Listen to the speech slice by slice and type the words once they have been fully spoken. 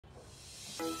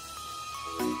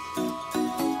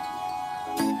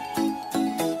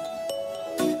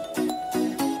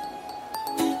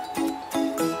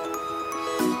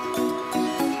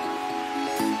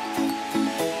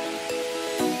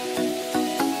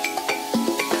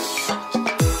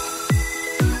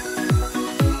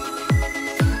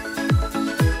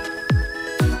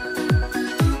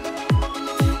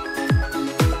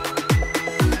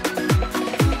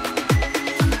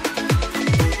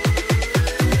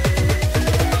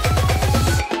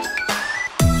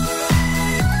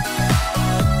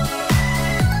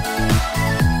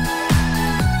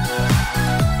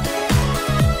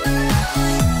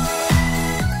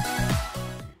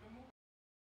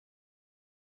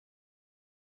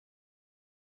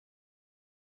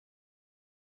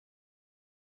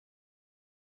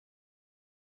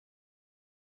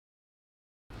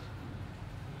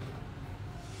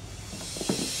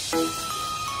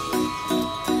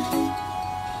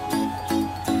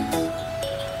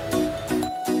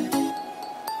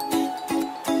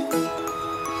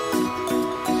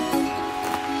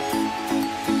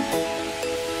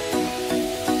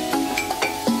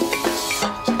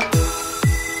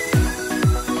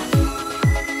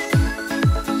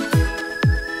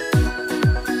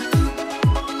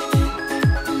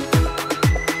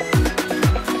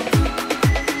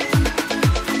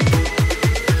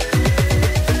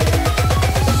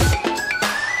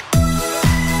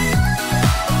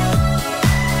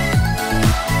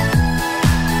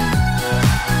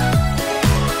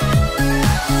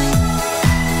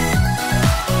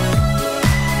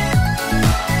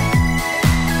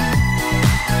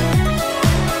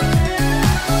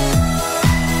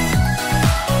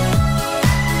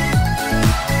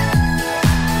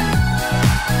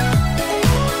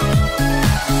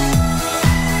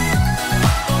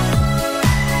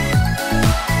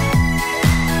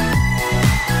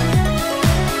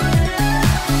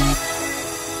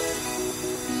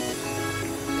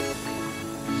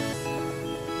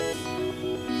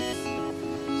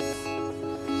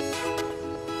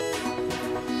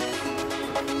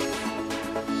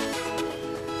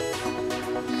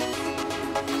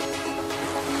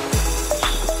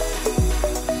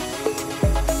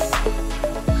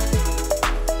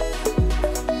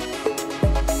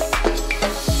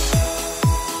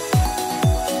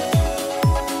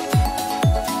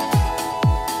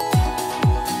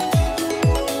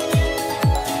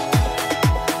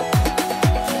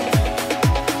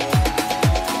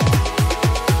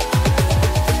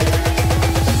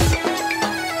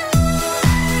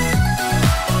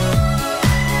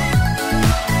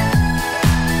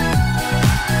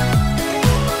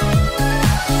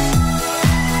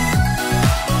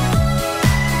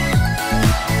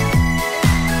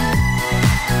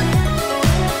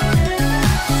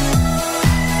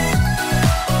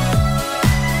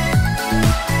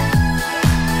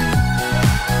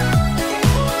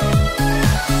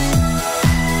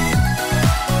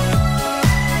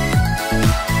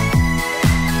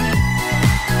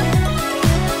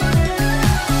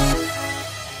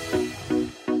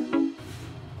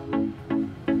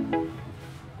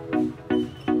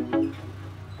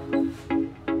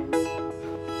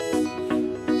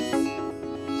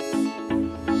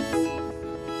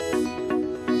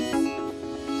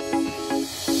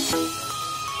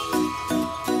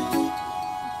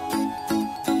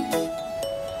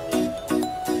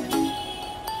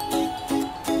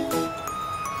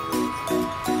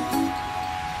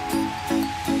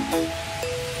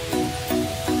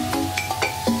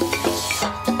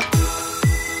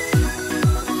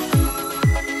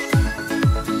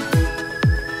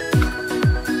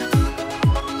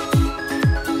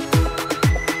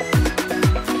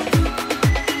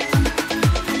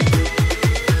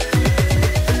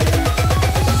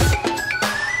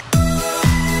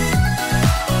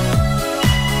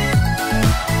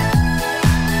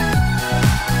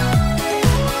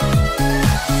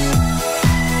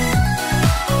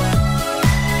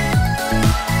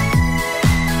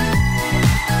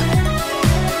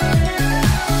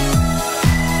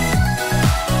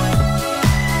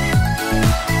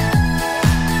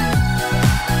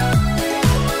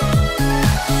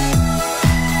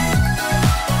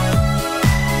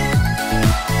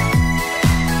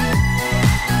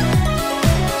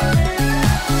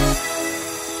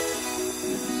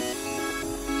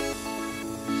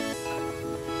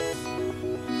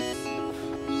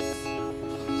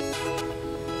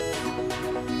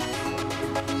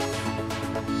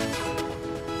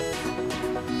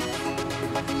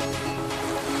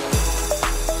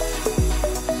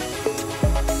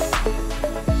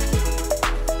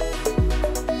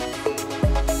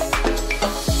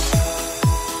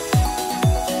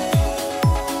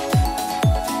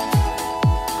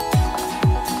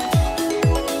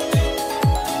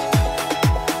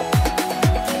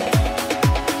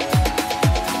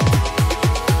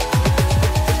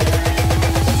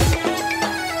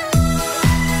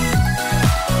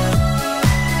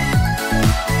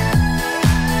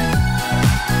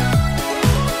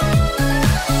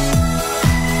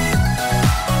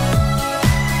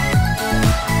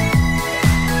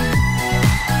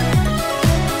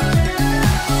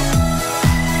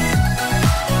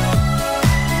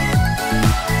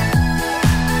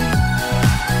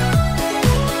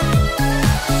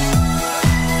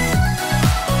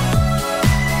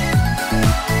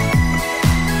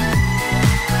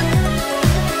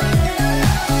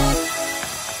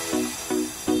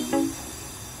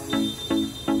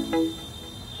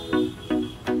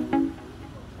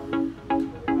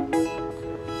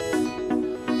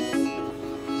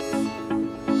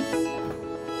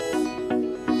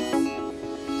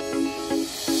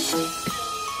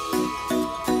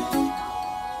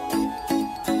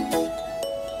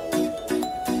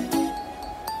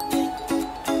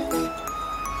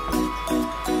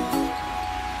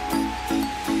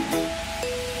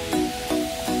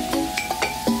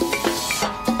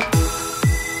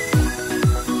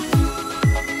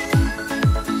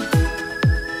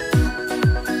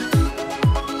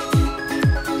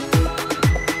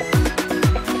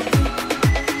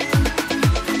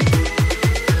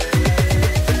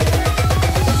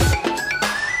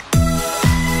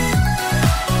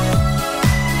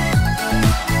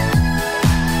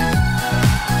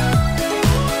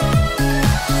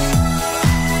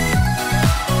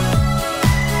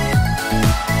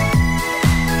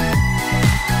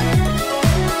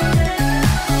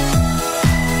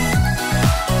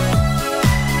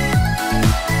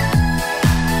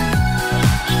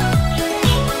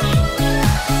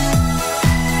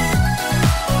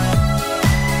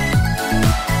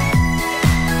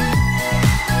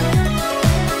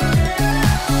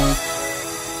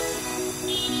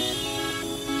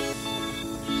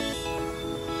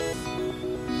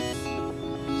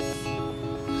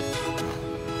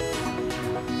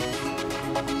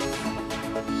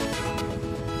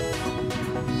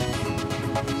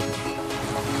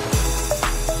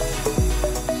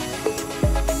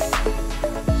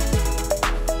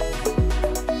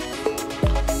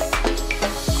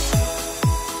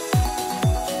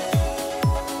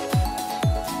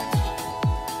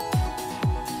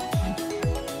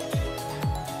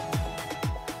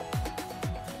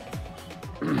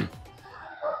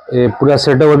ये पूरा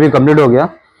सेटअप अभी कंप्लीट हो गया।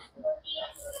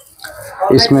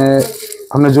 इसमें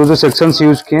हमने जो जो सेक्शंस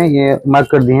यूज किए हैं ये मार्क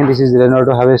कर दिए हैं। This is rain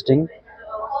water harvesting,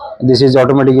 this is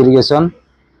automatic irrigation,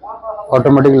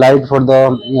 automatic light for the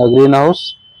greenhouse,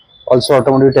 also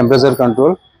automatic temperature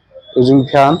control using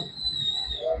fan,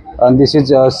 and this is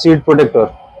seed protector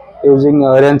using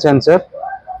rain sensor.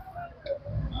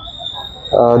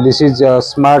 This is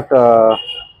smart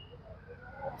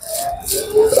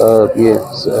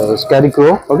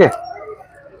scarecrow, okay.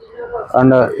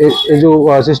 And ये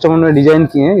जो system हमने design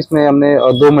किए हैं इसमें हमने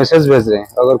दो message भेज रहे हैं।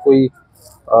 अगर कोई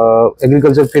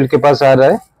एग्रीकल्चर फील्ड के पास आ रहा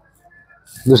है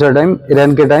दूसरा टाइम,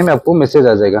 रेन के टाइम आपको मैसेज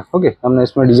आ जाएगा, ओके। हमने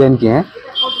इसमें डिजाइन किए हैं।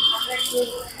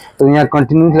 तो यहाँ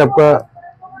कंटिन्यूसली आपका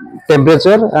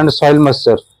टेम्परेचर एंड सॉइल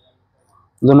मॉइस्चर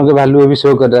दोनों के वैल्यू अभी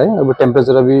शो कर रहा है। अभी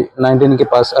टेम्परेचर अभी 19 के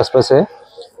पास आसपास है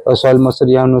और सॉइल मॉइस्चर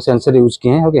यहाँ हमने सेंसर यूज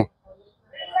किए हैं, ओके।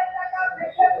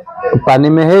 पानी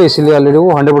में है इसीलिए ऑलरेडी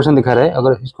वो 100% दिखा रहा है।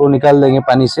 अगर इसको निकाल देंगे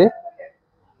पानी से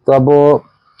तो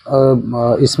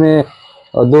अब इसमें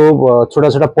दो छोटा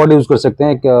छोटा पॉट यूज कर सकते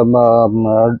हैं। एक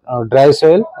ड्राई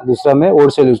सॉइल, दूसरा में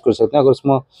ओल्ड सॉइल यूज कर सकते हैं। अगर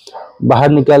उसमें बाहर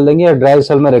निकाल देंगे या ड्राई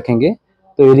सॉइल में रखेंगे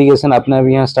तो इरिगेशन अपने आप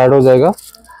यहाँ स्टार्ट हो जाएगा।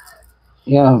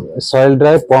 यहाँ soil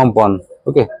dry pump on,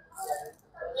 okay,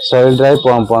 soil dry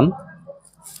pump on.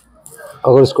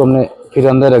 अगर इसको हमने फिर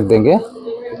अंदर रख देंगे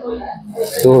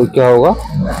तो क्या होगा,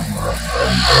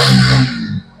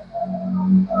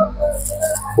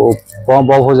 वो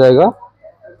पंप ऑफ हो जाएगा।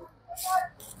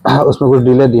 उसमें कुछ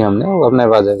डिले दिया हमने, वो अपने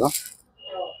आप आ जाएगा।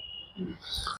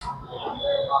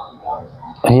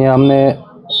 यहाँ हमने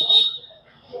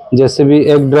जैसे भी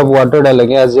एक ड्रॉप वाटर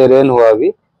डालेंगे, एज ये रेन हुआ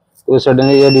अभी, तो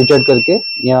सडनली ये डिटेक्ट करके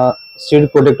यहाँ सीड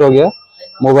प्रोटेक्ट हो गया,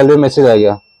 मोबाइल पे मैसेज आ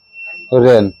गया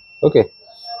रेन, ओके।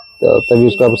 तो तभी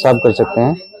उसको आप साफ कर सकते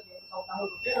हैं,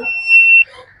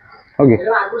 ओके।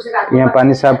 यहाँ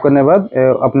पानी साफ करने के बाद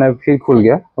अपने फिर खुल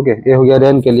गया, ओके। ये हो गया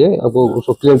रेन के लिए, अब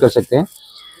उसको क्लियर कर सकते हैं।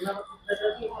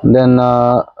 देन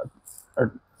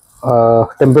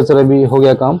टेम्परेचर अभी हो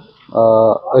गया काम,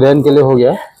 रेन के लिए हो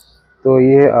गया। तो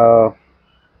ये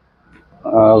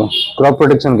क्रॉप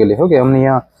प्रोटेक्शन के लिए, ओके। हमने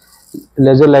यहाँ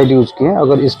लेजर लाइट यूज किए हैं।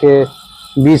 अगर इसके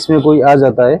बीच में कोई आ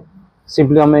जाता है,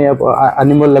 सिंपली हमें यहाँ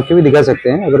एनिमल रख के भी दिखा सकते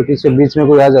हैं। अगर किसी बीच में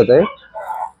कोई आ जाता है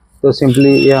तो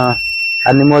सिंपली यहाँ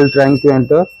एनिमल ट्राइंग टू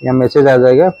एंटर, यहाँ मैसेज आ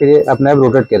जाएगा, फिर ये अपने आप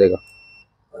रोटेट करेगा,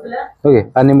 okay.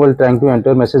 Animal trying to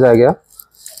enter message आ गया,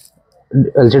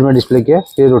 एलसीडी में डिस्प्ले किया,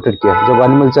 फिर रोटेट किया। जब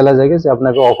एनिमल चला जाएगा तो अपने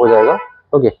आप ऑफ हो जाएगा,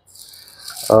 ओके।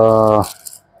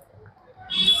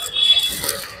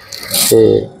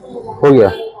 ये हो गया,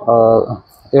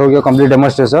 ये हो गया कंप्लीट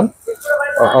डेमोन्स्ट्रेशन।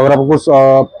 अगर आपको कुछ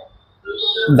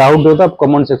डाउट हो तो आप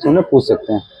कमेंट सेक्शन में पूछ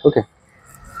सकते हैं, ओके।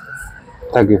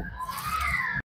 Thank you.